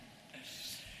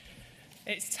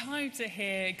It's time to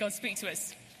hear God speak to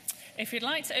us. If you'd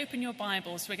like to open your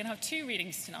Bibles, we're going to have two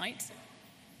readings tonight.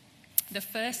 The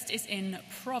first is in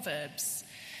Proverbs.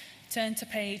 Turn to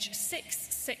page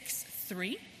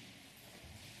 663.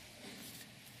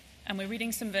 And we're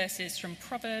reading some verses from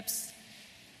Proverbs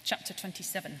chapter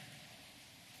 27.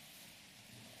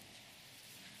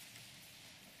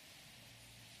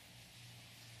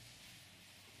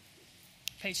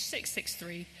 Page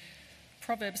 663,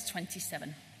 Proverbs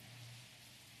 27.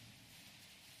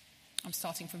 I'm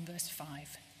starting from verse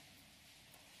 5.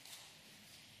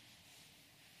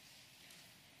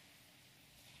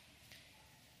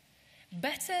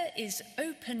 Better is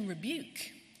open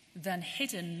rebuke than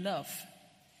hidden love.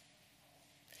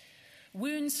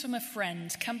 Wounds from a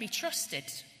friend can be trusted,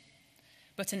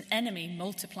 but an enemy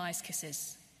multiplies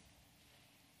kisses.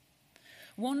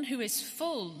 One who is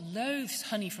full loathes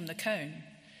honey from the comb,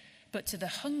 but to the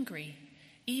hungry,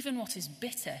 even what is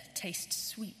bitter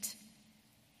tastes sweet.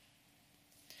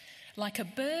 Like a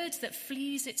bird that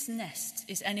flees its nest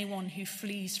is anyone who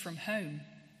flees from home.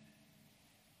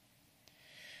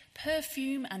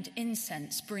 Perfume and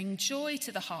incense bring joy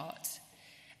to the heart,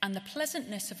 and the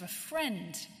pleasantness of a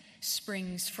friend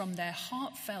springs from their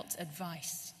heartfelt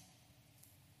advice.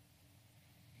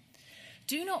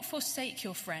 Do not forsake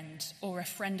your friend or a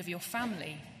friend of your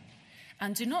family,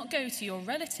 and do not go to your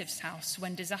relative's house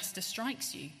when disaster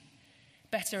strikes you.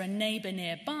 Better a neighbor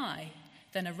nearby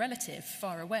than a relative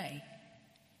far away.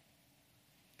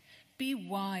 Be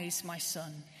wise, my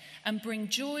son, and bring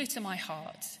joy to my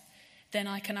heart. Then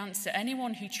I can answer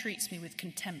anyone who treats me with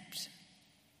contempt.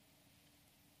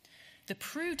 The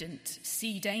prudent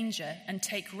see danger and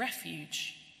take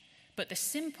refuge, but the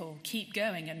simple keep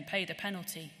going and pay the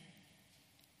penalty.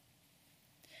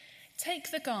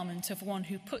 Take the garment of one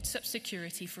who puts up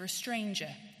security for a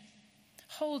stranger.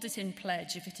 Hold it in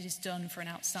pledge if it is done for an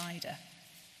outsider.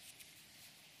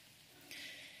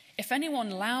 If anyone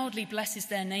loudly blesses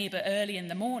their neighbor early in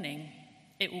the morning,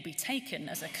 it will be taken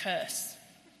as a curse.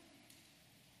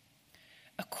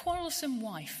 A quarrelsome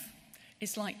wife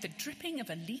is like the dripping of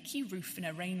a leaky roof in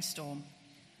a rainstorm.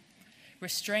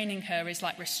 Restraining her is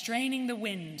like restraining the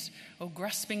wind or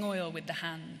grasping oil with the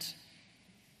hand.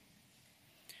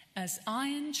 As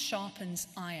iron sharpens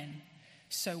iron,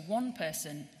 so one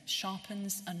person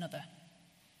sharpens another.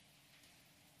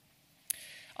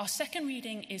 Our second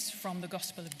reading is from the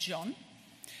Gospel of John.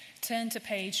 Turn to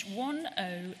page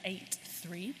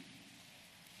 1083.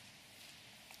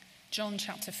 John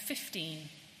chapter 15.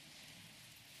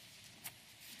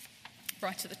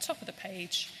 Right at the top of the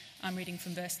page, I'm reading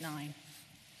from verse 9.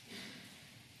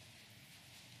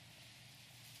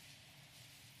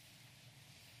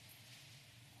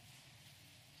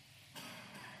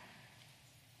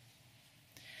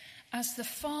 As the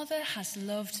Father has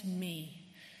loved me,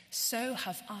 so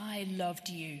have I loved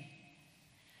you.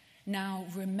 Now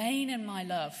remain in my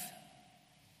love.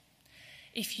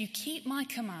 If you keep my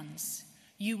commands,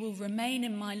 you will remain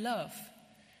in my love,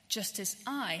 just as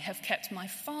I have kept my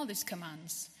Father's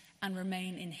commands and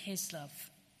remain in his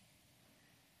love.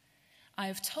 I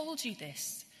have told you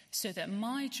this so that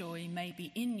my joy may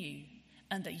be in you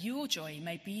and that your joy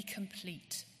may be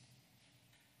complete.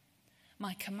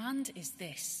 My command is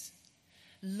this: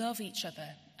 love each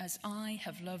other as I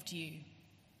have loved you.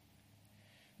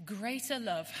 Greater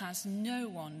love has no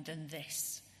one than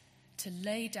this, to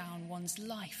lay down one's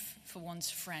life for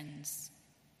one's friends.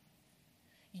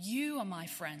 You are my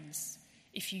friends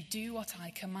if you do what I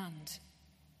command.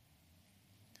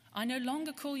 I no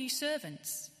longer call you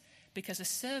servants, because a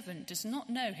servant does not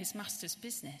know his master's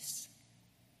business.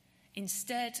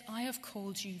 Instead, I have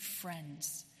called you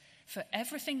friends, for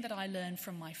everything that I learned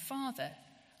from my Father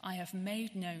I have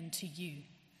made known to you.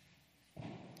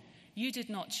 You did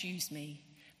not choose me,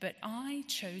 but I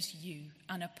chose you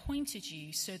and appointed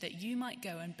you so that you might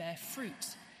go and bear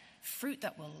fruit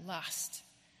that will last,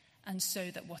 and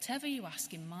so that whatever you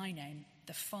ask in my name,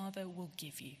 the Father will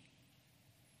give you.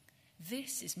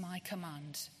 This is my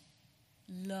command: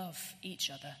 love each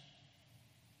other.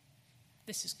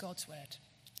 This is God's word.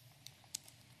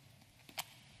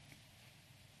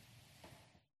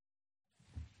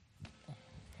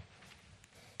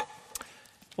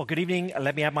 Well, good evening.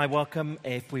 Let me add my welcome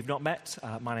if we've not met.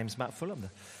 My name's Matt Fuller. I'm the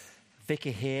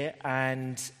vicar here.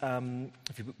 And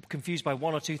if you're confused by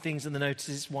one or two things in the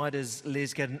notices, why does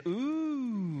Liz get an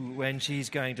ooh when she's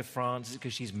going to France? It's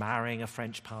because she's marrying a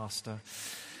French pastor.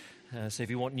 So if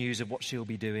you want news of what she'll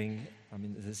be doing,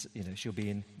 she'll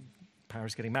be in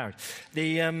Paris getting married.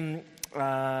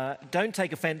 Don't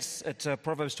take offence at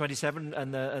Proverbs 27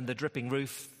 and the dripping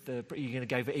roof. You're going to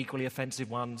go for equally offensive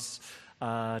ones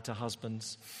to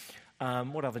husbands.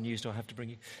 What other news do I have to bring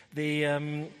you? I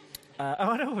know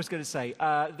what I was going to say.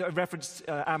 The reference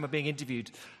Amma being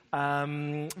interviewed.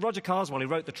 Roger Carswell, who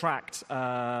wrote the tract,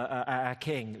 Our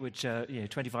King, which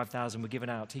 25,000 were given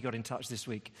out, he got in touch this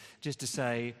week just to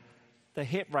say the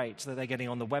hit rate that they're getting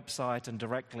on the website and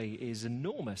directly is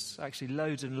enormous. Actually,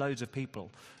 loads and loads of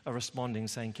people are responding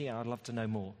saying, King, I'd love to know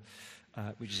more,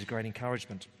 which is a great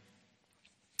encouragement.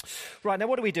 Right, now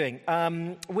what are we doing?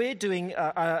 We're doing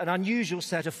an unusual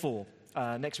set of 4.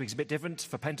 Next week's a bit different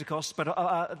for Pentecost, but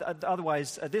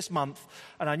otherwise this month,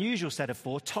 an unusual set of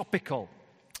 4, topical.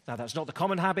 Now, that's not the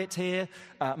common habit here.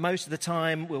 Most of the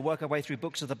time, we'll work our way through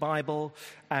books of the Bible,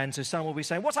 and so some will be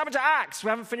saying, what's happened to Acts? We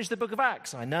haven't finished the book of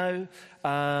Acts. I know.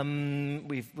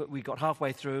 We've got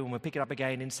halfway through, and we'll pick it up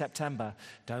again in September.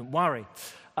 Don't worry.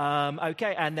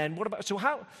 Okay, and then what about... So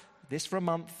how... This for a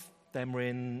month, then we're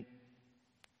in...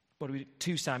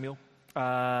 2 Samuel, the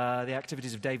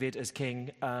activities of David as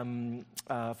king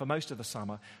for most of the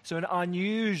summer. So an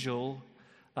unusual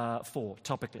 4,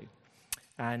 topically.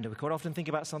 And we quite often think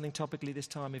about something topically this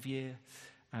time of year.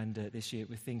 And this year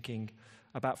we're thinking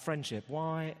about friendship.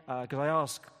 Why? Because I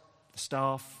ask the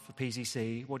staff for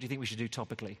PCC, what do you think we should do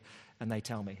topically? And they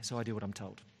tell me. So I do what I'm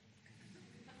told.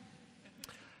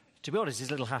 To be honest, it's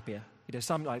a little happier.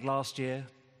 Some like last year,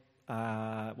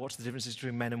 what's the differences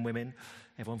between men and women?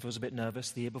 Everyone feels a bit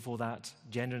nervous. The year before that,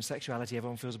 gender and sexuality,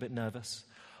 everyone feels a bit nervous.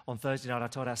 On Thursday night, I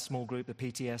told our small group, the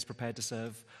PTS, prepared to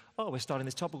serve, we're starting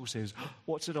this topical series.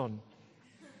 What's it on?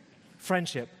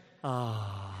 Friendship.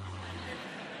 Yeah,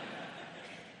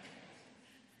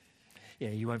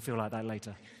 you won't feel like that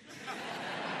later.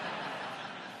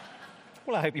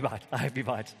 Well, I hope you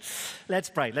might. Let's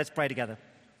pray together.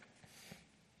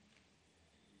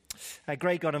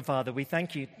 Great God and Father, we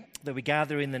thank you that we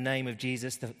gather in the name of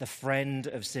Jesus, the friend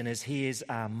of sinners. He is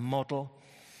our model.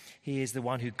 He is the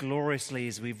one who gloriously,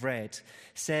 as we've read,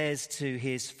 says to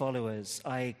his followers,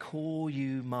 I call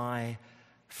you my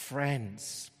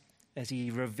friends, as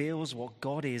he reveals what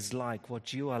God is like,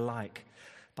 what you are like,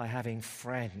 by having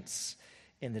friends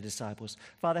in the disciples.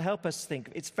 Father, help us think.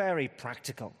 It's very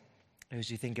practical as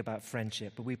you think about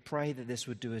friendship, but we pray that this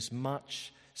would do us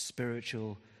much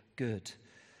spiritual good,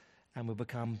 and we'll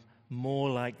become more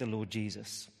like the Lord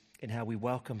Jesus in how we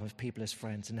welcome people as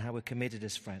friends and how we're committed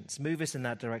as friends. Move us in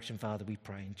that direction, Father, we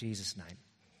pray in Jesus' name.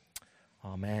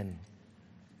 Amen.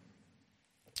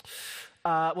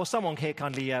 Well, someone here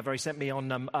kindly sent me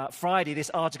on Friday this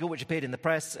article which appeared in the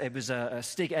press. It was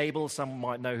Stig Abel. Some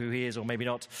might know who he is or maybe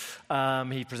not.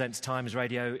 He presents Times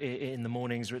Radio in the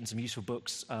mornings, written some useful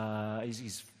books.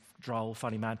 He's droll,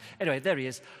 funny man. Anyway, there he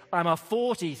is. I'm a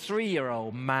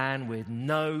 43-year-old man with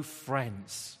no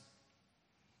friends.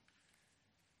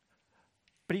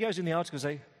 But he goes in the article and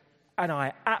says, and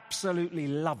I absolutely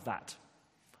love that.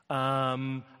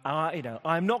 I'm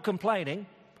not complaining.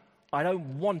 I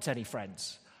don't want any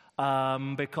friends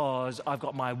because I've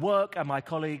got my work and my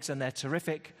colleagues and they're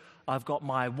terrific. I've got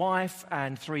my wife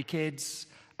and 3 kids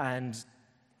and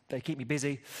they keep me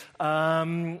busy.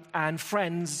 And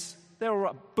friends,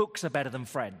 books are better than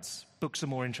friends. Books are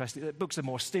more interesting. Books are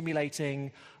more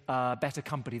stimulating, better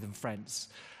company than friends.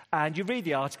 And you read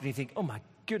the article and you think, oh my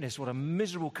goodness, what a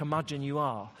miserable curmudgeon you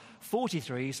are.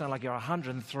 43, you sound like you're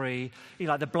 103. You're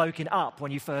like the bloke in Up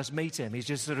when you first meet him. He's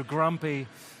just sort of grumpy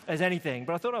as anything.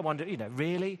 But I wondered,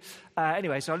 really?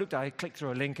 Anyway, so I clicked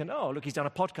through a link and, look, he's done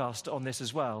a podcast on this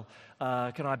as well.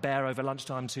 Can I bear over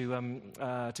lunchtime to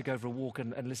go for a walk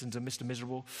and listen to Mr.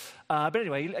 Miserable? But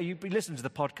anyway, you listen to the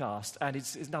podcast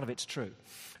and none of it's true.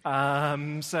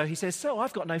 So he says,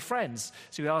 I've got no friends.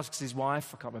 So he asks his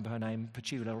wife, I can't remember her name,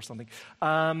 Petula or something,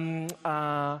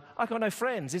 I've got no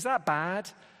friends. Is that bad?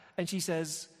 And she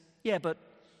says, yeah, but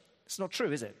it's not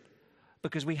true, is it?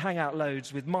 Because we hang out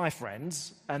loads with my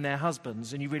friends and their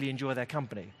husbands, and you really enjoy their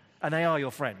company. And they are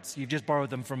your friends. You've just borrowed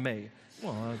them from me.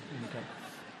 Well, okay.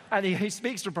 And he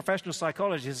speaks to a professional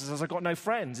psychologist and says, I've got no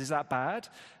friends. Is that bad?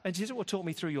 And she says, well, talk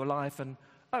me through your life. And,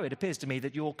 it appears to me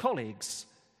that your colleagues,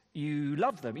 you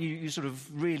love them. You sort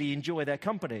of really enjoy their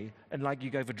company. And you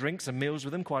go for drinks and meals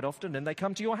with them quite often, and they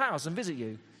come to your house and visit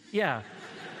you. Yeah.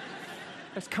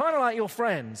 It's kind of like your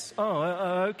friends.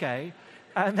 Okay.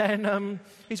 And then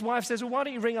his wife says, well, why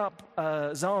don't you ring up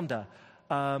Xander,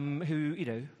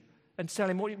 who, and tell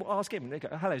him, ask him. They go,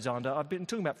 hello, Xander, I've been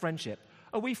talking about friendship.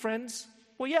 Are we friends?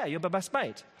 Well, yeah, you're my best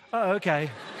mate. Oh, okay.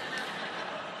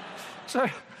 So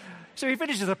he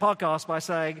finishes the podcast by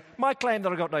saying, my claim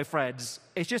that I've got no friends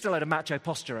is just a load of macho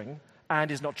posturing, and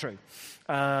is not true.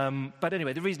 But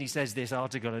anyway, the reason he says this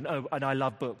article, and I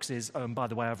love books, is, and by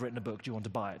the way, I've written a book, do you want to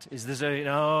buy it? Is this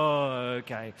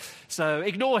okay. So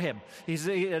ignore him.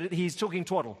 He's talking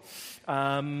twaddle.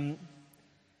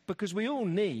 Because we all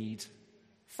need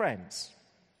friends.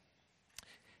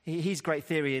 His great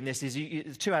theory in this is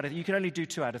you can only do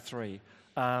 2 out of 3.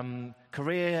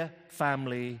 Career,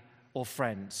 family, or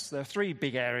friends. There are 3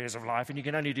 big areas of life, and you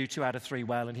can only do 2 out of 3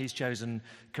 well, and he's chosen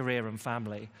career and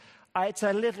family. It's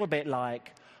a little bit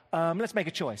like, let's make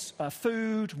a choice.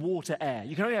 Food, water, air.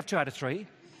 You can only have 2 out of 3.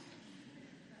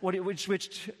 Well,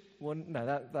 no,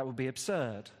 that would be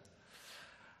absurd.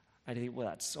 And you think, well,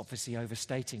 that's obviously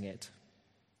overstating it.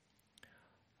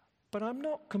 But I'm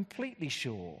not completely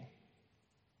sure.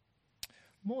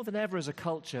 More than ever as a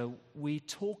culture, we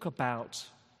talk about,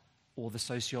 or the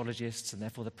sociologists and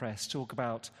therefore the press, talk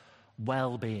about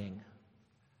well-being.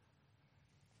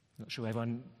 Not sure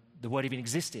the word even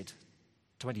existed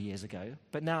 20 years ago,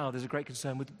 but now there's a great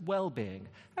concern with well-being,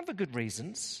 and for good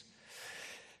reasons.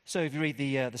 So if you read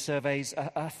the surveys,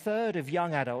 a third of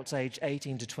young adults aged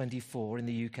 18 to 24 in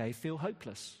the UK feel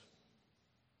hopeless.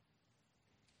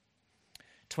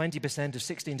 20% of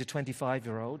 16 to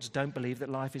 25-year-olds don't believe that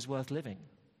life is worth living.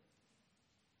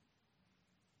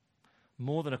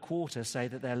 More than a quarter say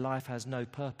that their life has no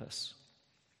purpose.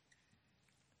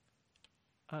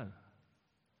 Oh.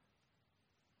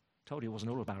 Told you it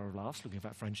wasn't all a barrel of laughs looking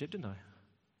about friendship, didn't I?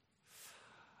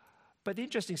 But the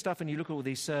interesting stuff when you look at all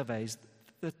these surveys,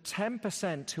 the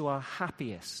 10% who are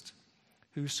happiest,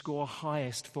 who score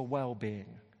highest for well-being,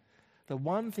 the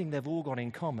one thing they've all got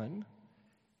in common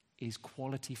is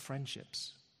quality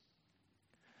friendships.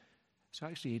 So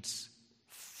actually it's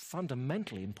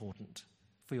fundamentally important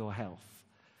for your health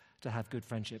to have good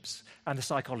friendships. And the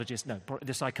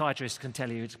psychiatrists can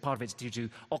tell you part of it's due to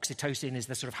oxytocin is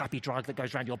the sort of happy drug that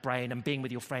goes around your brain, and being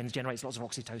with your friends generates lots of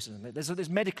oxytocin. There's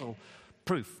medical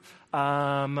proof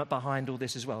behind all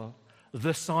this as well.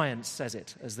 The science says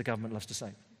it, as the government loves to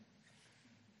say.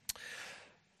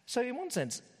 So in one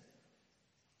sense,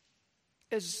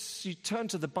 as you turn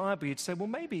to the Bible, you'd say, well,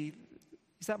 maybe,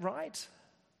 is that right?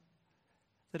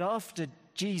 That after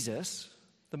Jesus,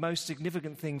 the most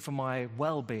significant thing for my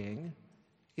well-being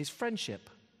is friendship.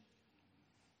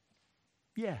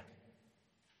 Yeah,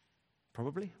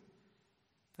 probably.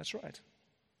 That's right.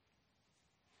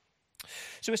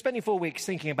 So we're spending 4 weeks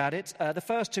thinking about it. The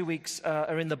first 2 weeks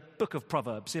are in the book of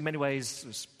Proverbs. In many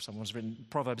ways, someone's written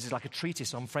Proverbs is like a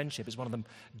treatise on friendship. It's one of the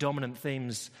dominant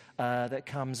themes that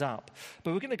comes up.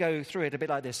 But we're going to go through it a bit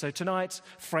like this. So tonight,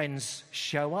 friends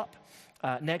show up.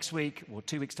 Next week, or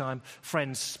 2 weeks' time,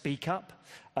 friends speak up.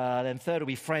 Then third will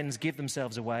be friends give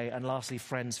themselves away. And lastly,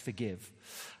 friends forgive.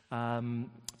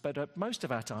 But most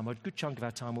of our time, or a good chunk of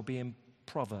our time, will be in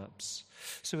Proverbs.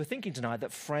 So we're thinking tonight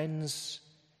that friends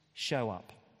show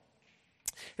up.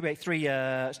 Let's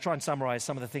try and summarize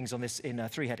some of the things on this in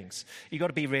 3 headings. You've got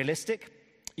to be realistic,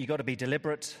 you've got to be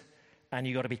deliberate, and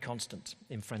you've got to be constant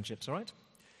in friendships, all right?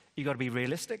 You've got to be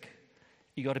realistic,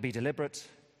 you've got to be deliberate,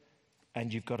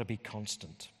 and you've got to be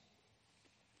constant.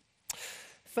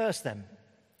 First then,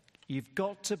 you've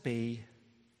got to be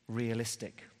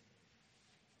realistic.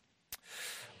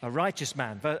 A righteous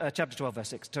man, chapter 12, verse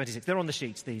 26. They're on the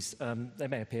sheets, these. They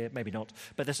may appear, maybe not,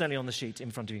 but they're certainly on the sheet in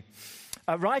front of you.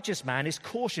 A righteous man is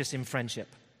cautious in friendship,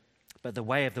 but the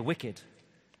way of the wicked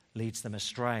leads them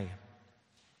astray.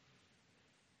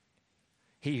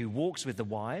 He who walks with the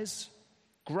wise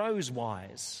grows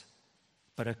wise,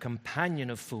 but a companion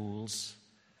of fools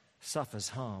suffers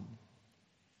harm.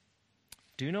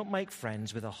 Do not make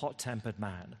friends with a hot-tempered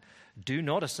man. Do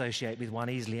not associate with one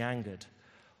easily angered,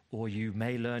 or you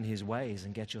may learn his ways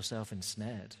and get yourself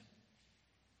ensnared.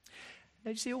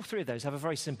 Now, you see, all 3 of those have a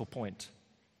very simple point.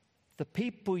 The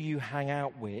people you hang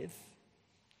out with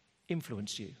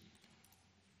influence you.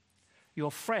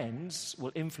 Your friends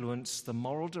will influence the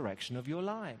moral direction of your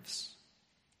lives.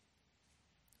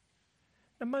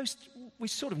 And we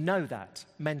sort of know that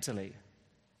mentally.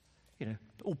 You know,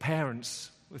 all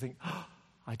parents will think,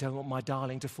 I don't want my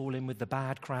darling to fall in with the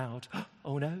bad crowd.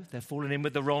 Oh no, they're falling in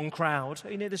with the wrong crowd.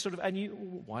 You know, this sort of,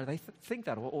 and why do they think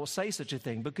that or say such a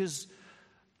thing? Because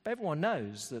everyone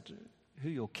knows that who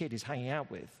your kid is hanging out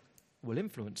with will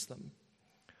influence them.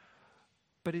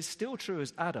 But it's still true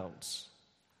as adults.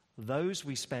 Those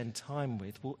we spend time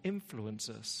with will influence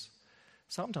us.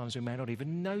 Sometimes we may not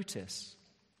even notice.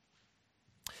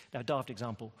 Now, daft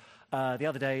example. The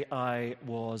other day I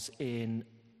was in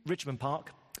Richmond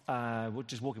Park,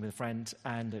 just walking with a friend,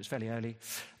 and it was fairly early,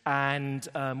 and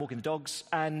walking the dogs,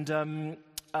 and then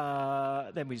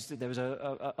there was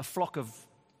a flock of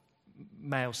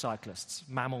male cyclists,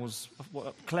 mammals,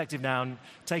 collective noun,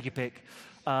 take your pick.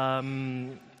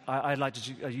 I'd like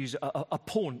to use a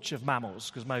paunch of mammals,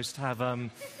 because most have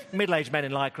middle-aged men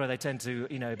in lycra. They tend to,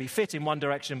 be fit in one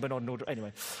direction, but not in order.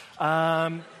 Anyway,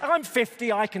 I'm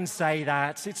 50. I can say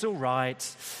that. It's all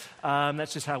right.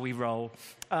 That's just how we roll.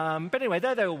 But anyway,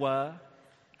 there they all were.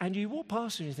 And you walk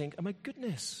past and you think, oh my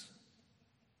goodness,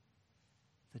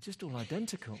 they're just all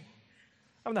identical.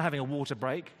 And they're having a water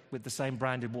break with the same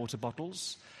branded water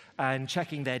bottles and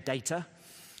checking their data.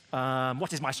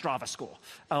 What is my Strava score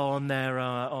on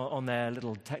their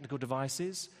little technical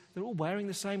devices? They're all wearing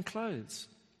the same clothes.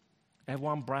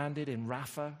 Everyone branded in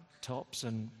Rafa tops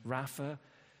and Rafa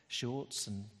shorts,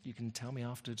 and you can tell me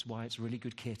afterwards why it's really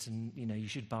good kit, and you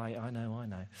should buy it. I know,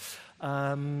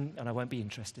 and I won't be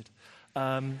interested.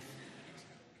 Golly,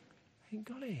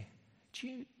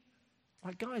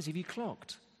 guys, have you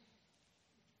clocked?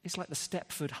 It's like the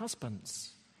Stepford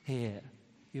husbands here.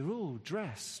 You're all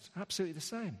dressed absolutely the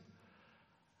same.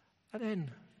 And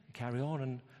then you carry on,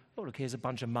 and look, here's a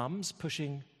bunch of mums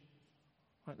pushing.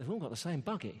 They've all got the same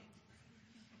buggy,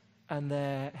 and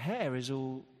their hair is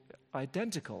all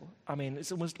identical. I mean,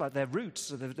 it's almost like their roots.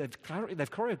 They've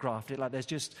choreographed it like there's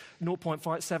just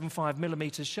 0.75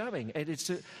 millimeters showing.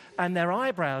 And their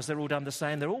eyebrows, they're all done the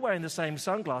same. They're all wearing the same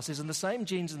sunglasses and the same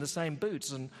jeans and the same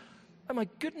boots. And oh my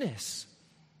goodness,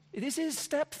 this is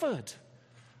Stepford.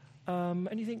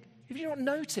 And you think, if you don't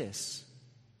notice,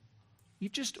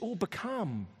 you've just all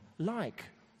become like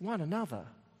one another.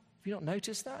 Have you not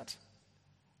noticed that?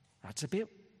 That's a bit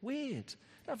weird.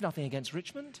 I have nothing against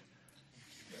Richmond.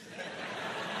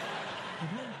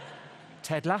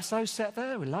 Ted Lasso set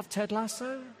there. We love Ted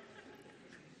Lasso.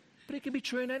 But it can be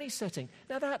true in any setting.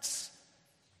 Now that's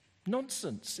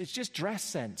nonsense. It's just dress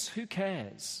sense. Who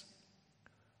cares?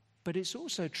 But it's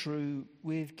also true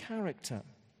with character.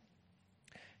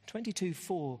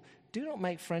 22:4, do not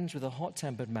make friends with a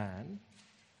hot-tempered man,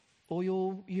 or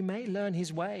you may learn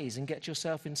his ways and get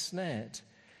yourself ensnared.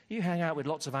 You hang out with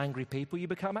lots of angry people, you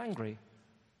become angry.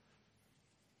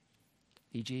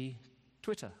 E.g.,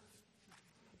 Twitter.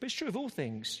 But it's true of all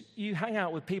things. You hang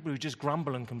out with people who just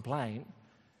grumble and complain,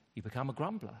 you become a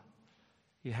grumbler.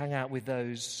 You hang out with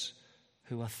those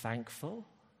who are thankful,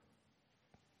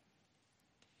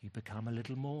 you become a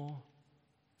little more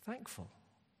thankful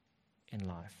in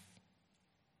life.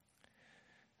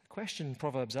 The question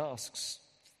Proverbs asks,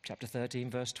 chapter 13,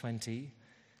 verse 20,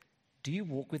 do you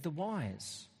walk with the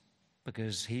wise?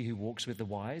 Because he who walks with the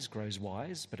wise grows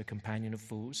wise, but a companion of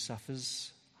fools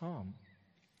suffers harm.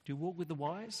 Do you walk with the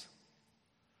wise?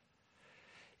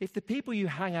 If the people you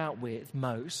hang out with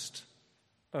most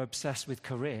are obsessed with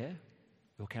career,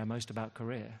 you'll care most about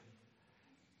career.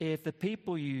 If the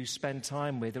people you spend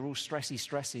time with are all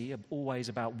stressy, always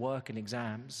about work and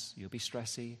exams, you'll be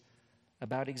stressy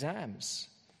about exams.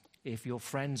 If your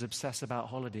friends obsess about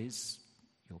holidays,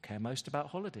 you'll care most about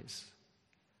holidays.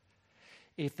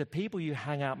 If the people you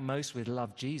hang out most with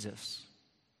love Jesus,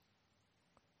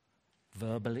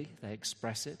 verbally they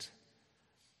express it,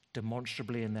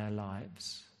 demonstrably in their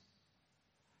lives,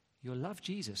 you'll love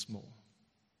Jesus more.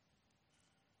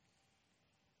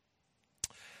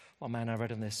 One man I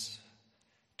read on this,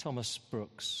 Thomas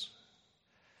Brooks,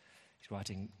 he's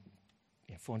writing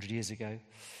 400 years ago,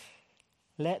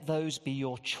 let those be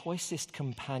your choicest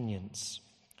companions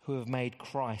who have made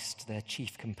Christ their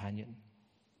chief companion.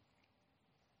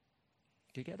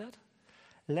 Do you get that?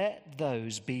 Let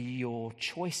those be your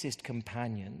choicest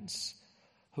companions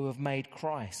who have made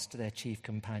Christ their chief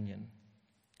companion.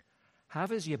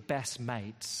 Have as your best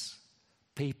mates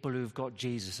people who've got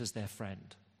Jesus as their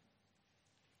friend,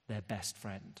 their best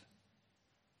friend.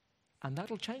 And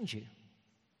that'll change you.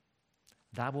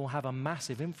 That will have a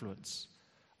massive influence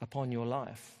upon your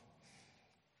life.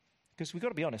 Because we've got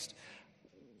to be honest,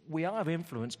 we are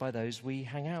influenced by those we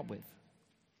hang out with.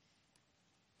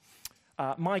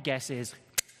 My guess is,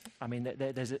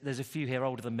 there's a few here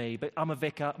older than me, but I'm a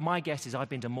vicar. My guess is I've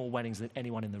been to more weddings than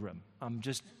anyone in the room. I'm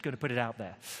just going to put it out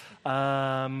there.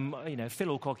 Phil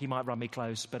Alcock, he might run me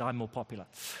close, but I'm more popular.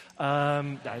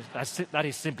 That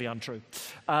is simply untrue.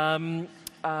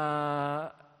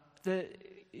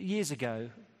 Years ago,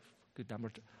 good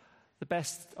number, the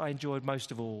best I enjoyed most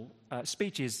of all,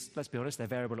 speeches, let's be honest, they're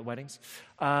variable at weddings.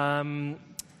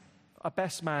 A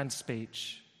best man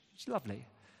speech, it's lovely.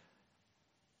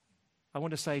 I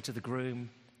want to say to the groom,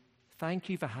 thank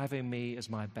you for having me as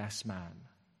my best man.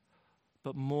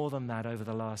 But more than that, over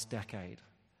the last decade,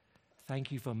 thank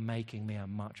you for making me a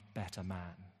much better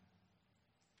man.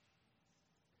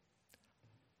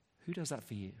 Who does that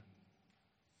for you?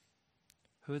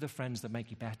 Who are the friends that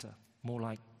make you better, more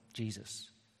like Jesus?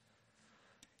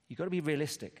 You've got to be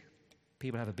realistic.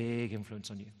 People have a big influence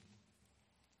on you.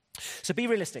 So be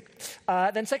realistic.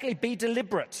 Then secondly, be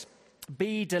deliberate.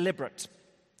 Be deliberate.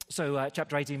 So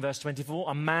chapter 18, verse 24,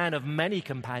 a man of many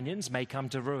companions may come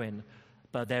to ruin,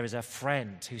 but there is a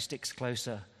friend who sticks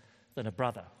closer than a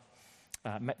brother.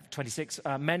 26,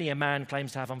 many a man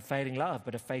claims to have unfailing love,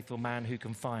 but a faithful man who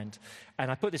can find. And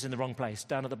I put this in the wrong place,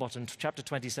 down at the bottom, chapter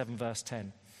 27, verse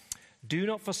 10. Do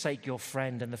not forsake your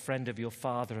friend and the friend of your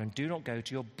father, and do not go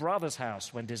to your brother's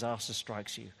house when disaster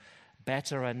strikes you.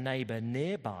 Better a neighbor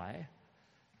nearby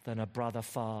than a brother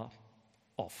far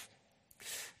off.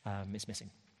 It's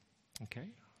missing. Okay.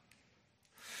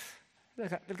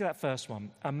 Look at that first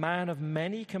one. A man of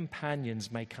many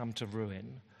companions may come to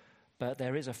ruin, but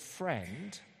there is a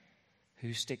friend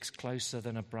who sticks closer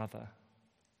than a brother.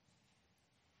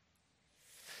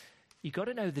 You've got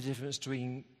to know the difference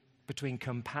between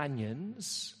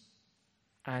companions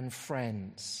and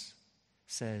friends,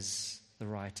 says the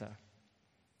writer.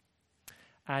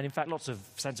 And in fact, lots of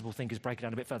sensible thinkers break it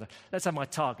down a bit further. Let's have my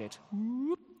target.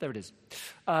 Whoop, there it is.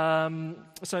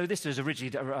 So this is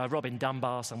originally Robin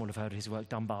Dunbar. Someone will have heard of his work,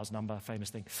 Dunbar's Number, famous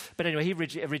thing. But anyway, he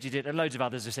originally did it, and loads of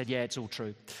others have said, yeah, it's all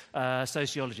true.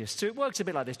 Sociologists. So it works a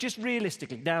bit like this, just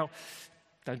realistically. Now,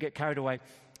 don't get carried away.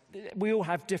 We all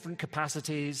have different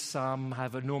capacities. Some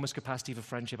have enormous capacity for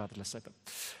friendship, others less so.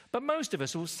 But most of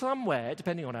us will somewhere,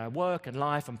 depending on our work and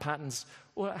life and patterns,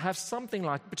 will have something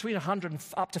like between 100 and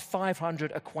up to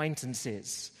 500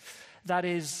 acquaintances. That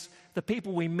is, the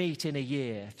people we meet in a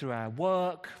year through our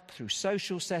work, through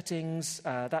social settings,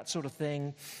 that sort of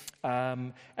thing.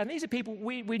 And these are people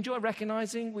we enjoy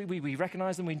recognizing. We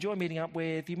recognize them, we enjoy meeting up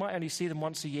with. You might only see them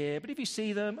once a year, but if you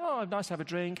see them, oh, nice to have a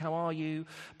drink, how are you?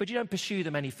 But you don't pursue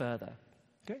them any further.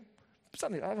 Okay?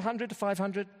 Something like 100 to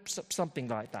 500, something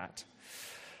like that.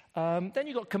 Then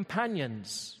you've got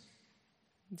companions,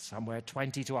 somewhere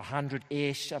 20 to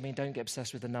 100-ish. I mean, don't get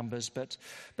obsessed with the numbers, but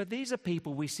these are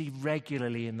people we see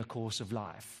regularly in the course of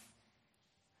life.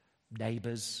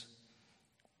 Neighbors,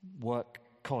 work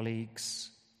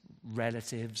colleagues,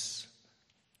 relatives,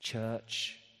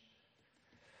 church.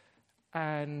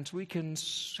 And we can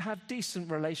have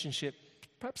decent relationship,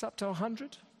 perhaps up to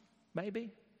 100, maybe,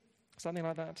 something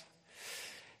like that.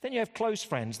 Then you have close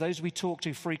friends, those we talk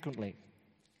to frequently.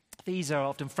 These are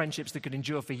often friendships that could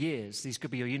endure for years. These could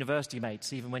be your university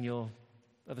mates, even when you're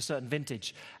of a certain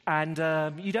vintage. And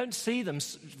you don't see them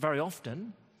very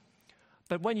often,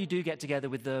 but when you do get together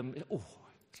with them,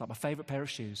 it's like my favourite pair of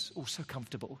shoes. Oh, so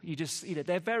comfortable.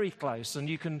 They're very close, and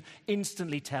you can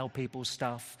instantly tell people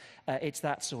stuff. It's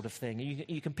that sort of thing.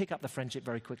 You can pick up the friendship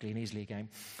very quickly and easily again.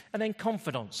 And then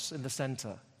confidants in the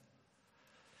centre.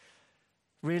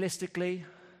 Realistically,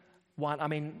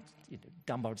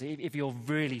 Dunbar, if you're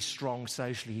really strong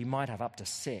socially, you might have up to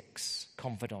 6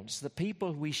 confidants. The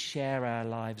people we share our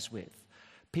lives with,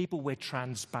 people we're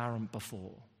transparent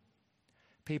before,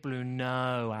 people who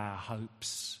know our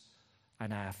hopes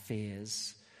and our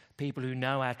fears, people who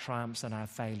know our triumphs and our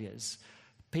failures,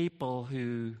 people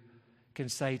who can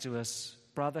say to us,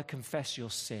 brother, confess your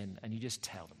sin, and you just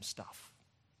tell them stuff.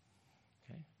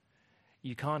 Okay?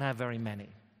 You can't have very many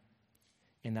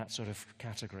in that sort of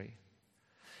category.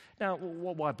 Now,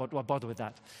 why bother with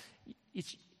that?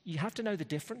 You have to know the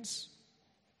difference,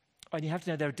 and you have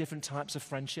to know there are different types of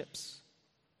friendships.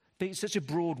 It's such a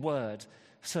broad word.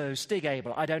 So, Stig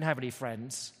Abel, I don't have any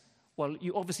friends. Well,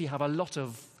 you obviously have a lot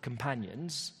of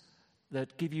companions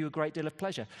that give you a great deal of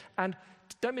pleasure. And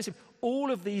don't miss it, all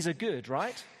of these are good,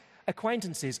 right?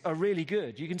 Acquaintances are really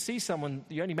good. You can see someone,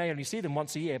 you may only see them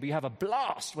once a year, but you have a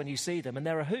blast when you see them, and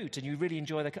they're a hoot, and you really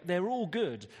enjoy they're all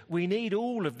good. We need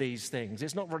all of these things.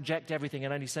 It's not reject everything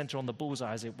and only center on the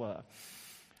bullseye, as it were.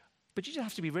 But you just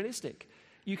have to be realistic.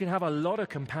 You can have a lot of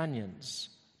companions,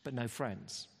 but no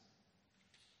friends.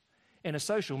 In a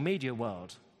social media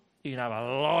world, you can have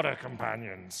a lot of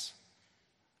companions,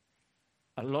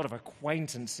 a lot of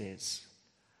acquaintances.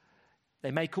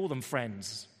 They may call them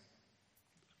friends,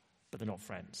 but they're not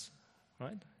friends,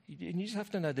 right? And you just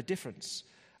have to know the difference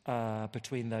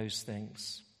between those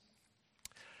things.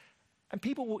 And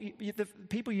the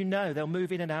people you know, they'll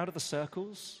move in and out of the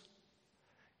circles.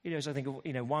 So I think,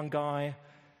 one guy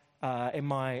in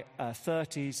my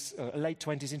 30s, late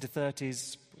 20s into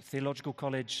 30s, theological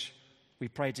college, we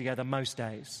prayed together most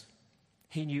days.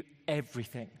 He knew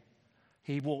everything.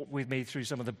 He walked with me through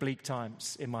some of the bleak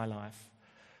times in my life.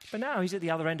 But now he's at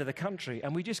the other end of the country,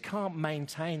 and we just can't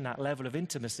maintain that level of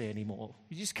intimacy anymore.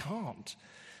 You just can't.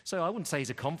 So I wouldn't say he's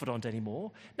a confidant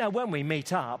anymore. Now, when we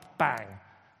meet up, bang,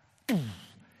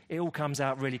 it all comes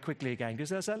out really quickly again because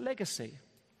there's that legacy.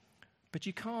 But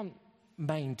you can't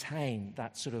maintain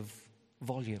that sort of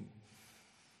volume.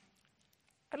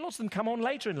 And lots of them come on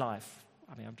later in life.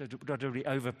 I mean, I don't really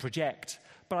over-project,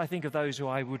 but I think of those who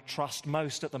I would trust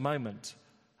most at the moment.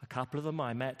 A couple of them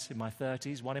I met in my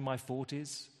 30s, one in my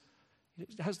 40s.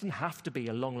 It doesn't have to be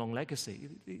a long, long legacy.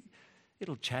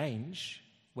 It'll change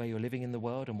where you're living in the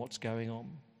world and what's going on.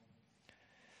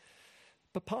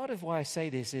 But part of why I say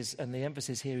this is, and the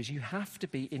emphasis here is, you have to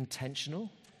be intentional.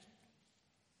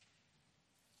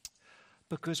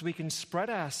 Because we can spread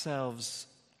ourselves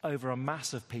over a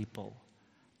mass of people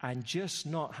and just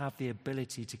not have the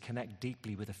ability to connect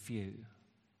deeply with a few.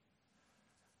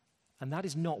 And that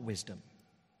is not wisdom.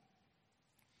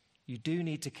 You do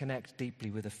need to connect deeply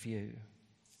with a few,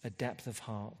 a depth of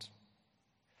heart.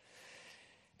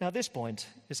 Now at this point,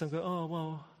 if some go, oh,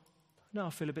 well, no, I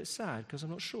feel a bit sad because I'm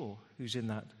not sure who's in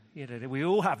that. You know, we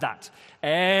all have that.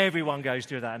 Everyone goes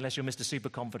through that, unless you're Mr. Super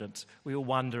Confident. We all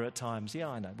wonder at times. Yeah,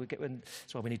 I know.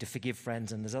 That's why we need to forgive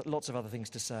friends, and there's lots of other things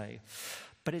to say.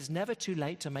 But it's never too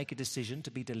late to make a decision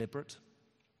to be deliberate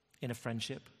in a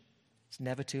friendship. It's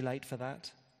never too late for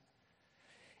that.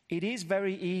 It is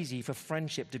very easy for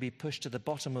friendship to be pushed to the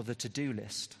bottom of the to-do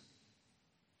list,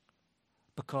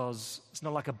 because it's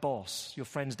not like a boss. Your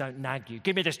friends don't nag you.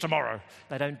 Give me this tomorrow.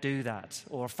 They don't do that.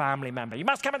 Or a family member. You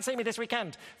must come and see me this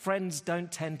weekend. Friends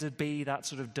don't tend to be that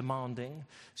sort of demanding,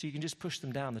 so you can just push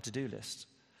them down the to-do list.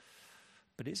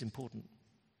 But it's important.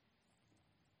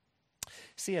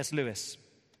 C.S. Lewis,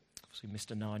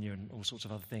 obviously Mr. Narnia and all sorts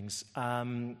of other things,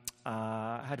 had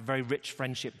a very rich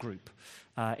friendship group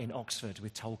in Oxford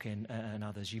with Tolkien and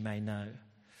others you may know.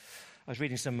 I was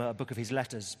reading some book of his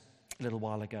letters a little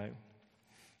while ago.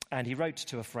 And he wrote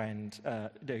to a friend,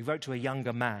 he wrote to a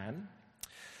younger man,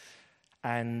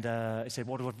 and he said,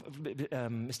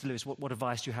 Mr. Lewis, what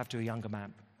advice do you have to a younger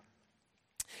man?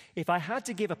 If I had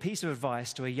to give a piece of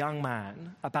advice to a young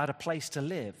man about a place to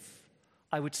live,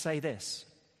 I would say this: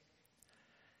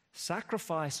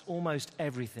 sacrifice almost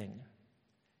everything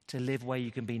to live where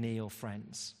you can be near your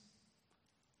friends.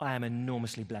 I am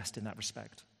enormously blessed in that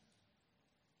respect.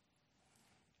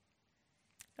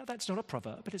 Now, that's not a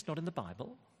proverb, but it's not in the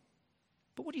Bible.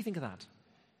 But what do you think of that?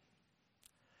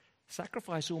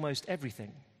 Sacrifice almost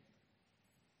everything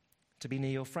to be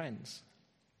near your friends.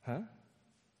 Huh?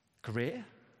 Career?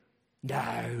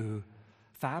 No.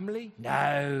 Family?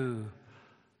 No.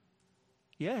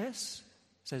 Yes,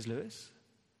 says Lewis.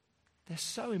 They're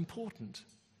so important.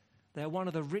 They're one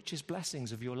of the richest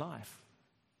blessings of your life.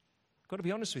 I've got to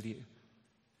be honest with you.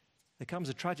 There comes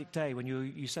a tragic day when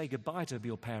you say goodbye to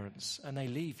your parents and they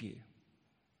leave you.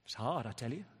 It's hard, I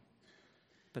tell you.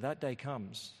 But that day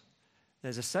comes.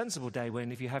 There's a sensible day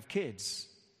when, if you have kids,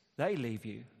 they leave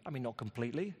you. I mean, not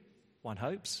completely, one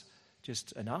hopes,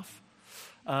 just enough.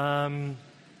 But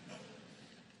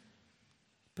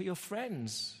your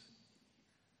friends,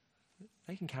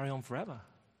 they can carry on forever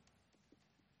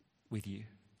with you,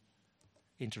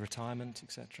 into retirement,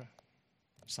 etc.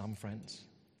 Some friends.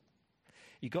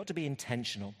 You've got to be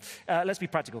intentional. Let's be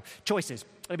practical. Choices.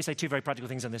 Let me say two very practical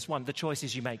things on this. One, the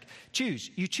choices you make.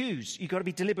 Choose. You choose. You've got to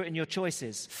be deliberate in your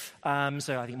choices.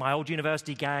 So I think my old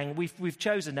university gang, we've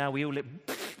chosen now, we all live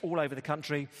all over the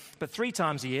country, but 3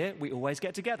 times a year, we always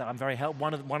get together. I'm very helpful.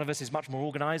 One of us is much more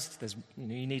organised.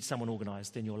 You need someone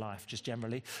organised in your life, just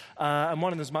generally. And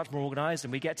one of them is much more organised,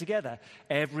 and we get together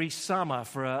every summer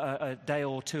for a day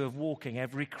or two of walking,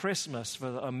 every Christmas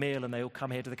for a meal, and they all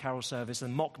come here to the carol service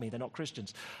and mock me. They're not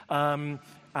Christians. And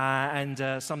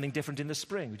something different in the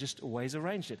spring. We just always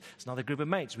arranged it. It's another group of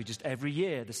mates. We just, every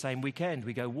year, the same weekend,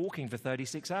 we go walking for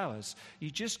 36 hours.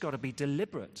 You just got to be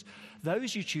deliberate.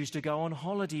 Those you choose to go on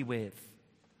holiday with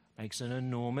makes an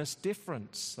enormous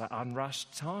difference, that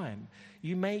unrushed time.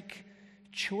 You make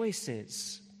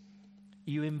choices.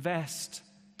 You invest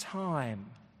time.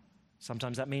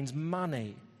 Sometimes that means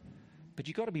money. But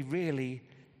you've got to be really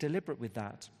deliberate with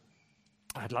that.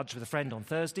 I had lunch with a friend on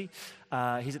Thursday.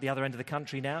 He's at the other end of the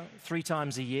country now. 3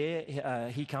 times a year,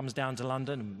 he comes down to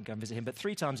London and go and visit him. But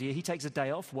 3 times a year, he takes a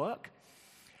day off work,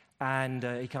 and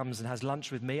he comes and has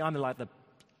lunch with me. I'm like the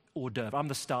hors d'oeuvre. I'm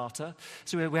the starter.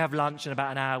 So we have lunch in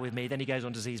about an hour with me. Then he goes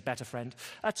on to see his better friend.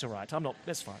 That's all right.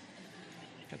 That's fine.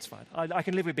 That's fine. I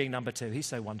can live with being number 2. He's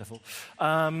so wonderful.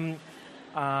 You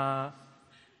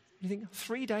think,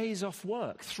 3 days off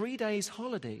work, 3 days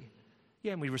holiday.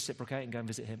 Yeah, and we reciprocate and go and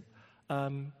visit him.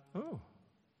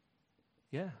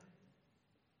 Yeah.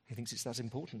 He thinks that's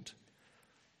important.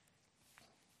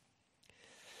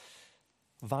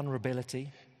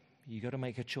 Vulnerability. You've got to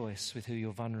make a choice with who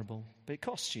you're vulnerable. But it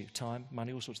costs you time,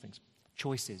 money, all sorts of things.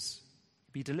 Choices.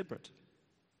 Be deliberate.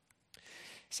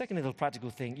 Second little practical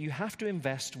thing, you have to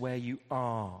invest where you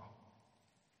are.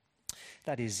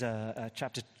 That is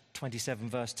chapter 27,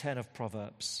 verse 10 of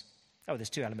Proverbs. there's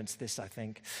two elements to this, I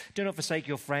think. Do not forsake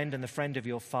your friend and the friend of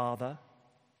your father,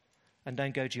 and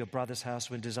don't go to your brother's house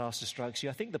when disaster strikes you.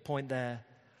 I think the point there,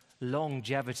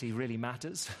 longevity really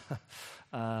matters.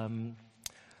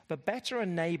 But better a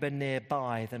neighbor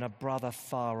nearby than a brother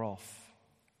far off.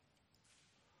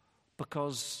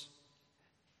 Because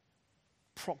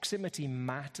proximity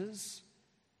matters.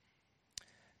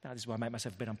 Now, this is where I make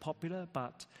myself a bit unpopular,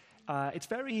 but it's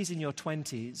very easy in your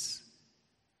 20s.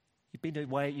 You've been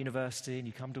away at university and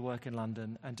you come to work in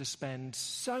London, and to spend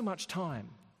so much time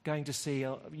going to see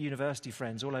university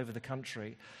friends all over the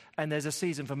country. And there's a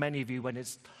season for many of you when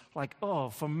it's like,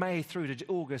 from May through to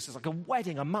August, it's like a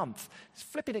wedding a month. It's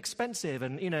flipping expensive,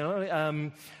 and,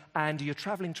 and you're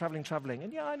traveling.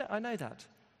 And yeah, I know that.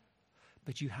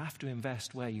 But you have to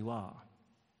invest where you are.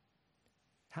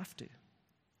 Have to.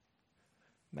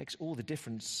 Makes all the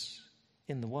difference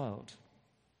in the world.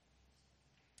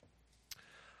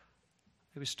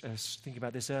 I was thinking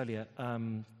about this earlier.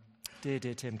 Dear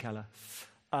Tim Keller.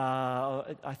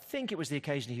 I think it was the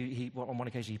occasion on one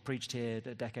occasion he preached here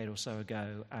a decade or so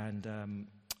ago, and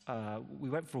we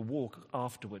went for a walk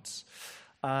afterwards.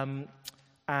 I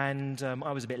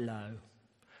was a bit low.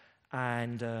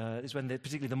 And it's when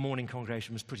particularly the morning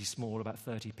congregation was pretty small, about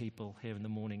 30 people here in the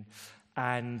morning.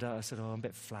 And I said, I'm a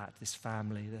bit flat, this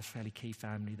family, they're a fairly key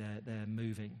family, they're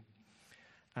moving.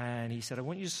 And he said, I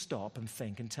want you to stop and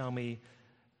think and tell me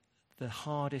the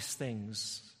hardest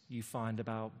things you find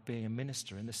about being a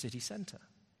minister in the city centre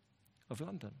of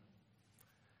London.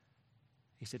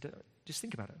 He said, just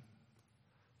think about it.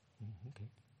 Okay.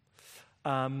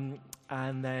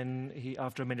 And then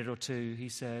after a minute or two, he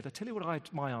said, I'll tell you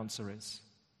what my answer is.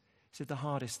 He said, the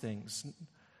hardest things.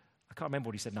 I can't remember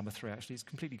what he said, number 3, actually. It's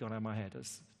completely gone out of my head.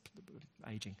 It's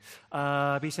aging.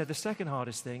 But he said, the second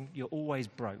hardest thing, you're always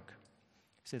broke.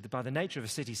 He said that by the nature of a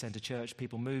city centre church,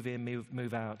 people move in,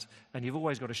 move out, and you've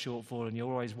always got a shortfall, and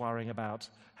you're always worrying about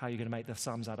how you're going to make the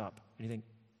sums add up. And you think,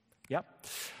 yep.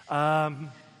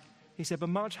 He said, but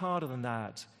much harder than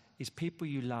that is people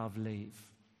you love leave.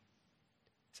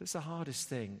 So it's the hardest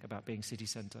thing about being city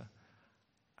centre.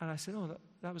 And I said,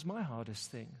 that was my hardest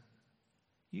thing.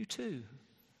 You too.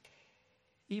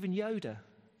 Even Yoda.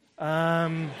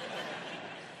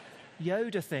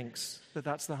 Yoda thinks that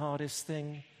that's the hardest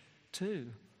thing too.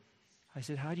 I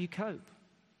said, how do you cope?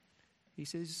 He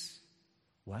says,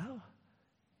 well,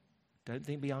 don't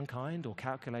think be unkind or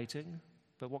calculating,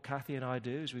 but what Kathy and I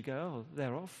do is we go,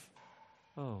 they're off.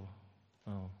 Oh.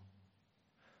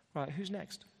 Right, who's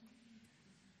next?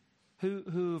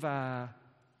 Who of our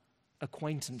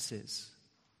acquaintances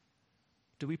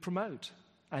do we promote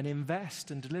and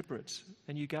invest and deliberate,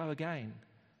 and you go again?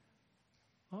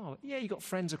 Oh, yeah, you got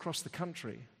friends across the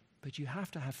country, but you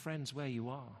have to have friends where you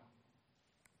are.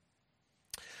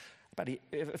 About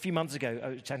a few months ago, I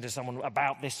was chatting to someone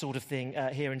about this sort of thing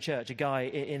here in church, a guy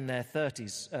in their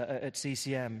 30s at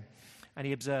CCM, and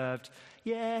he observed,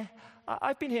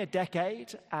 I've been here a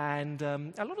decade, and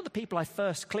a lot of the people I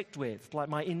first clicked with, like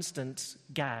my instant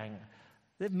gang,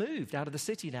 they've moved out of the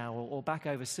city now or back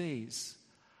overseas.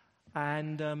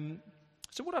 And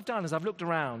so what I've done is I've looked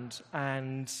around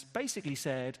and basically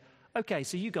said, okay,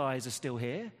 so you guys are still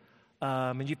here,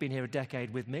 and you've been here a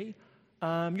decade with me.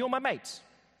 You're my mates.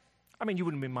 I mean, you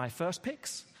wouldn't be my first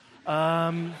picks.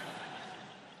 But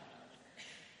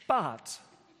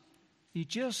you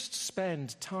just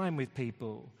spend time with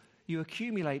people, you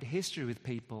accumulate history with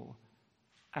people,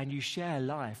 and you share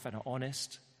life and are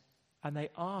honest, and they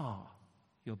are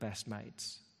your best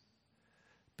mates.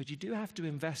 But you do have to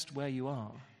invest where you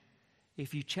are.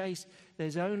 If you chase,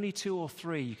 there's only 2 or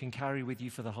 3 you can carry with you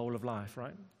for the whole of life,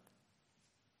 right?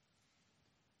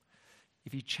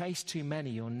 If you chase too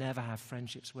many, you'll never have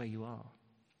friendships where you are.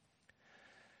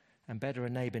 And better a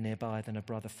neighbor nearby than a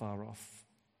brother far off.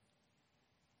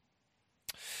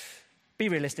 Be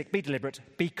realistic, be deliberate,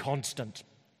 be constant.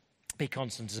 Be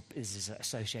constant is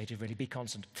associated, really. Be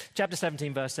constant. Chapter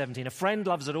 17, verse 17. A friend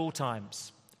loves at all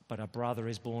times, but a brother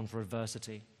is born for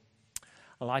adversity.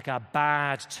 Like a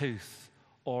bad tooth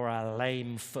or a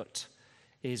lame foot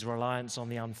is reliance on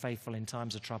the unfaithful in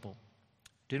times of trouble.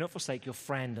 Do not forsake your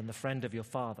friend and the friend of your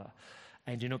father,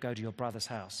 and do not go to your brother's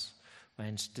house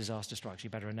when disaster strikes you.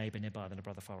 Better a neighbor nearby than a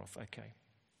brother far off. Okay.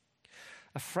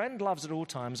 A friend loves at all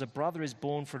times. A brother is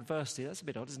born for adversity. That's a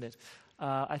bit odd, isn't it?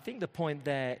 I think the point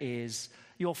there is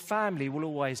your family will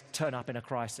always turn up in a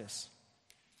crisis.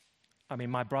 I mean,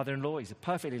 my brother-in-law, he's a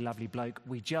perfectly lovely bloke.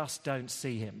 We just don't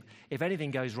see him. If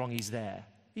anything goes wrong, he's there.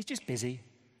 He's just busy.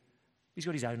 He's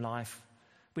got his own life.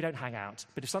 We don't hang out.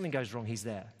 But if something goes wrong, he's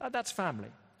there. That's family.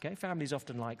 Okay, family's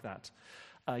often like that.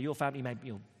 Your family, maybe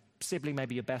your sibling,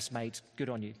 maybe your best mate. Good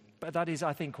on you. but that is,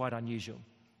 I think, quite unusual.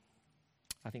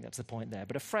 I think that's the point there.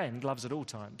 But a friend loves at all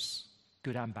times,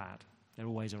 good and bad. They're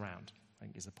always around, I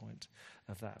think is the point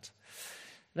of that.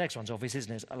 The next one's obvious,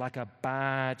 isn't it? Like a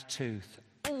bad tooth,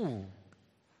 ooh,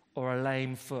 or a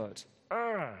lame foot,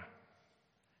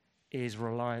 is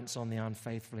reliance on the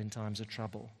unfaithful in times of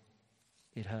trouble.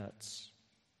 It hurts.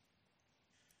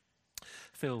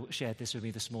 Phil shared this with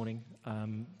me this morning. I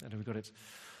know we got it.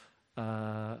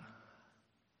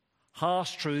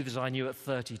 Harsh truths I know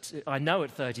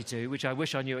at 32, which I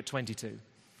wish I knew at 22.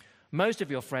 Most of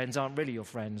your friends aren't really your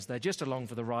friends. They're just along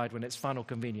for the ride when it's fun or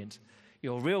convenient.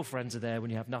 Your real friends are there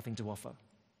when you have nothing to offer.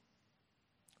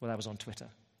 Well, that was on Twitter.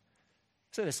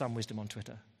 So there's some wisdom on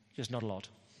Twitter, just not a lot.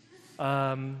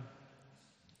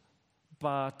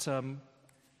 But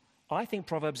I think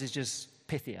Proverbs is just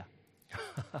pithier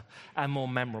and more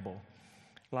memorable.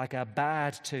 Like a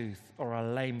bad tooth or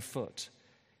a lame foot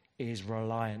is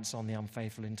reliance on the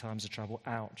unfaithful in times of trouble.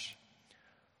 Ouch.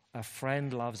 A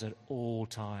friend loves at all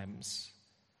times.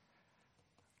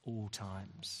 All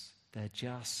times. They're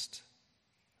just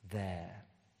there.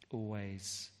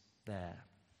 Always there.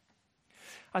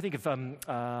 I think of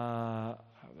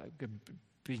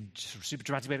being super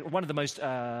dramatic, but one of the most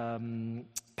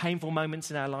painful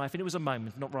moments in our life, and it was a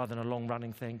moment, not rather than a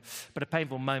long-running thing, but a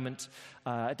painful moment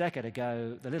a decade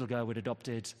ago. The little girl we'd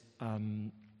adopted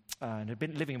and had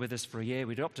been living with us for a year.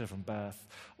 We adopted her from birth.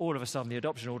 All of a sudden, the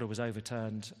adoption order was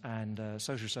overturned, and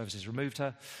social services removed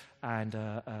her and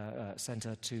sent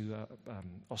her to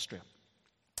Austria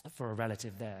for a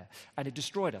relative there. And it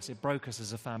destroyed us. It broke us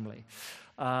as a family.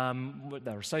 There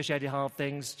are associated hard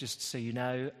things, just so you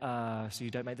know, so you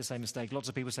don't make the same mistake. Lots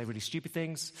of people say really stupid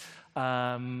things.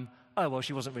 Oh, well,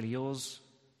 she wasn't really yours.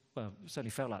 Well, it certainly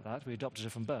felt like that. We adopted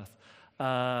her from birth.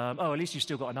 Oh, at least you've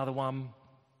still got another one.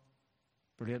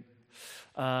 Brilliant.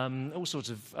 All sorts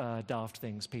of daft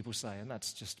things people say, and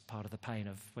that's just part of the pain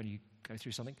of when you go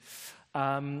through something.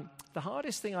 The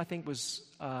hardest thing, I think, was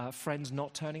friends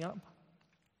not turning up.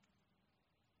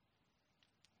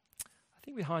 I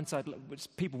think with hindsight,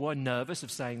 people were nervous of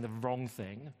saying the wrong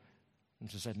thing and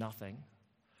just said nothing.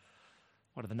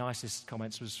 One of the nicest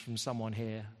comments was from someone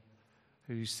here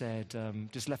who said,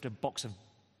 just left a box of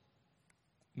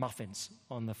muffins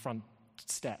on the front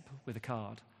step with a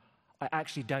card. I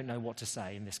actually don't know what to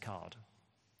say in this card.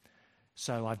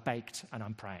 So I've baked and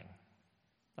I'm praying.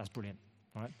 That's brilliant,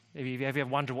 right? If you ever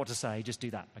wonder what to say, just do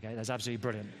that, okay? That's absolutely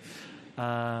brilliant.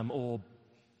 Or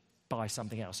buy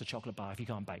something else, a chocolate bar, if you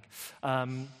can't bake.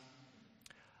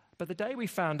 But the day we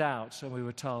found out and we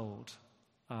were told,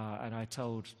 and I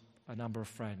told a number of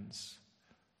friends,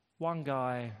 one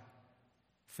guy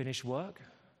finished work,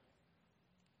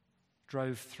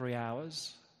 drove 3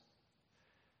 hours,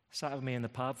 sat with me in the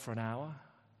pub for an hour,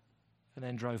 and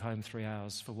then drove home 3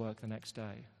 hours for work the next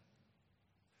day.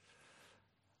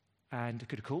 And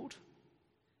could have called.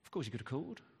 Of course he could have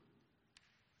called.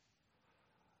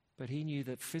 But he knew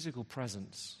that physical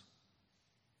presence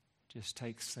just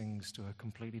takes things to a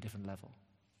completely different level.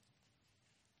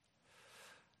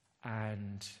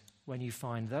 And when you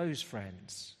find those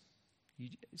friends,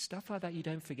 stuff like that you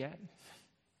don't forget.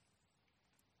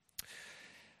 I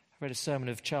read a sermon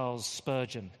of Charles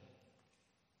Spurgeon.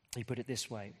 He put it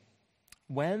this way: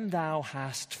 when thou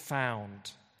hast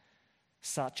found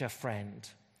such a friend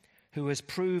who has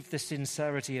proved the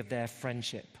sincerity of their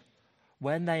friendship,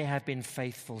 when they have been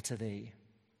faithful to thee,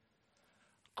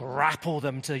 grapple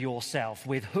them to yourself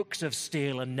with hooks of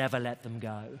steel and never let them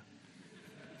go.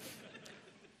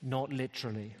 Not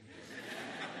literally.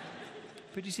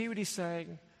 But you see what he's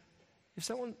saying?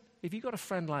 If you've got a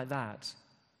friend like that,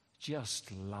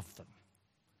 just love them.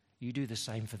 You do the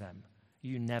same for them.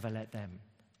 You never let them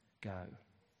go.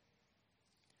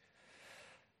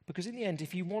 Because in the end,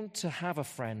 if you want to have a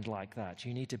friend like that,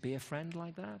 you need to be a friend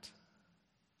like that.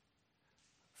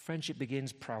 Friendship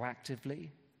begins proactively.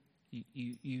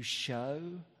 You show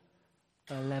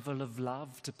a level of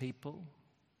love to people.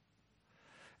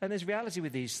 And there's reality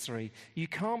with these three. You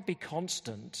can't be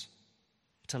constant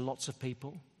to lots of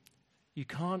people. You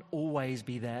can't always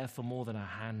be there for more than a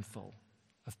handful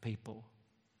of people.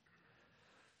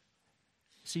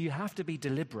 So you have to be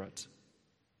deliberate.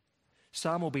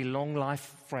 Some will be long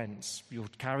life friends. You'll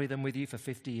carry them with you for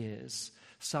 50 years.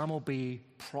 Some will be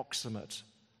proximate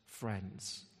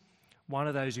friends. One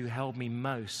of those who held me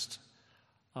most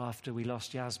after we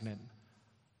lost Yasmin,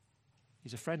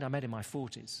 he's a friend I met in my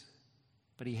 40s,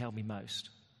 but he held me most.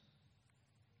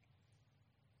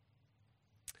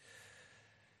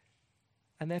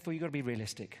 And therefore, you've got to be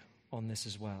realistic on this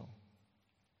as well.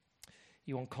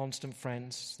 You want constant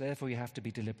friends, therefore you have to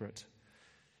be deliberate.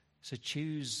 So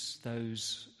choose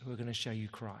those who are going to show you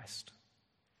Christ.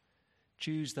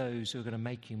 Choose those who are going to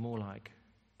make you more like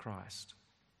Christ.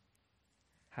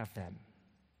 Have them.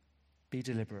 Be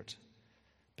deliberate.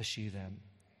 Pursue them.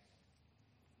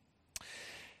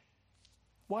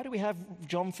 Why do we have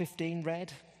John 15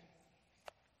 read?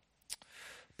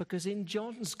 Because in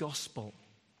John's gospel,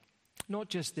 not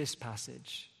just this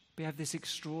passage, we have this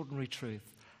extraordinary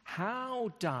truth.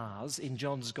 How does, in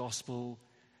John's gospel,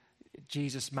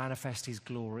 Jesus manifest his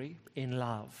glory? In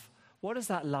love. What does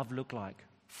that love look like?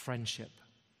 Friendship.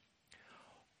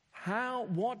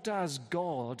 What does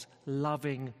God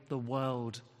loving the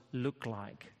world look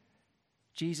like?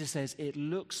 Jesus says it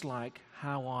looks like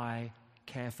how I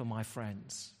care for my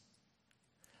friends.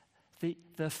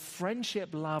 The friendship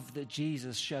love that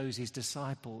Jesus shows his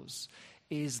disciples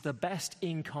is the best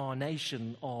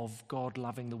incarnation of God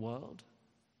loving the world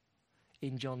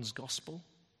in John's gospel.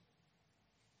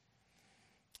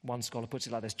 One scholar puts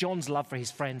it like this: John's love for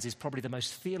his friends is probably the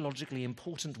most theologically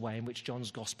important way in which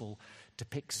John's gospel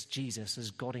depicts Jesus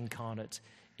as God incarnate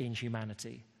in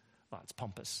humanity. Well, it's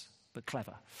pompous, but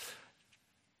clever.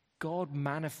 God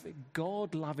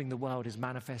loving the world is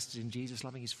manifested in Jesus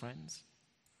loving his friends.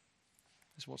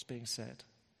 That's what's being said.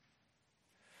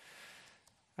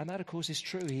 And that, of course, is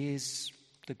true. He is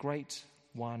the great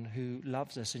one who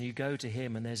loves us, and you go to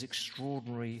him and there's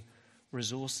extraordinary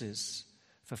resources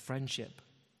for friendship.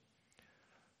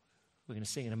 We're going to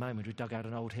sing in a moment. We dug out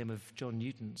an old hymn of John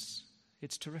Newton's.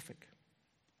 It's terrific.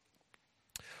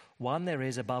 One there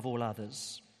is above all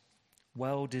others,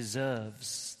 well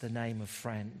deserves the name of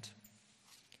friend.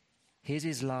 His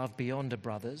is love beyond a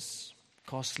brother's,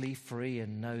 costly, free,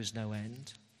 and knows no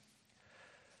end.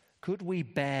 Could we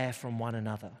bear from one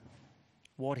another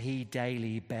what he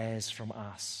daily bears from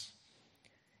us?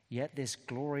 Yet this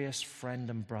glorious friend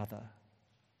and brother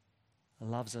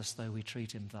loves us though we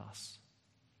treat him thus.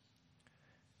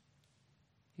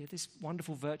 Yeah, this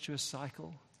wonderful virtuous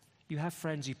cycle. You have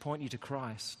friends who point you to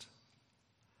Christ.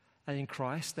 And in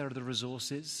Christ, there are the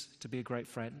resources to be a great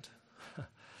friend.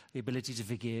 The ability to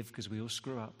forgive because we all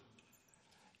screw up.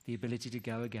 The ability to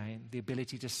go again. The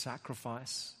ability to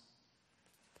sacrifice.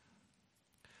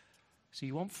 So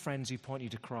you want friends who point you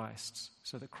to Christ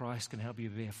so that Christ can help you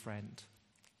be a friend.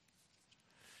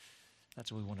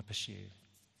 That's what we want to pursue.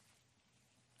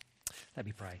 Let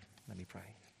me pray.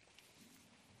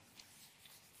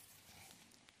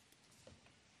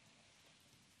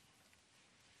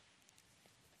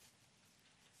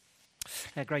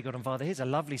 Great God and Father, here's a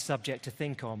lovely subject to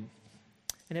think on.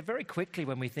 And very quickly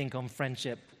when we think on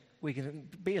friendship, we can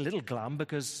be a little glum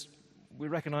because we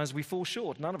recognize we fall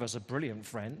short. None of us are brilliant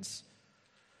friends.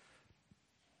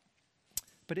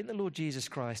 But in the Lord Jesus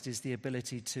Christ is the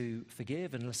ability to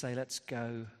forgive and say, let's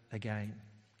go again.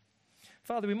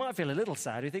 Father, we might feel a little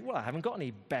sad. We think, well, I haven't got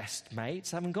any best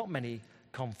mates. I haven't got many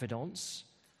confidants.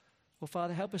 Well,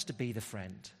 Father, help us to be the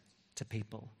friend to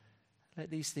people. Let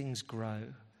these things grow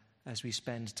as we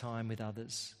spend time with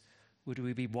others. Would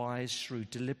we be wise,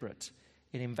 shrewd, deliberate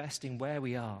in investing where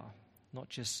we are, not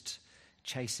just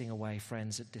chasing away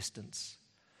friends at distance.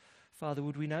 Father,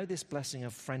 would we know this blessing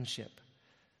of friendship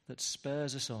that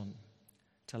spurs us on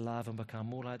to love and become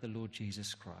more like the Lord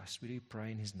Jesus Christ? We do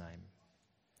pray in his name.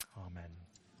 Amen.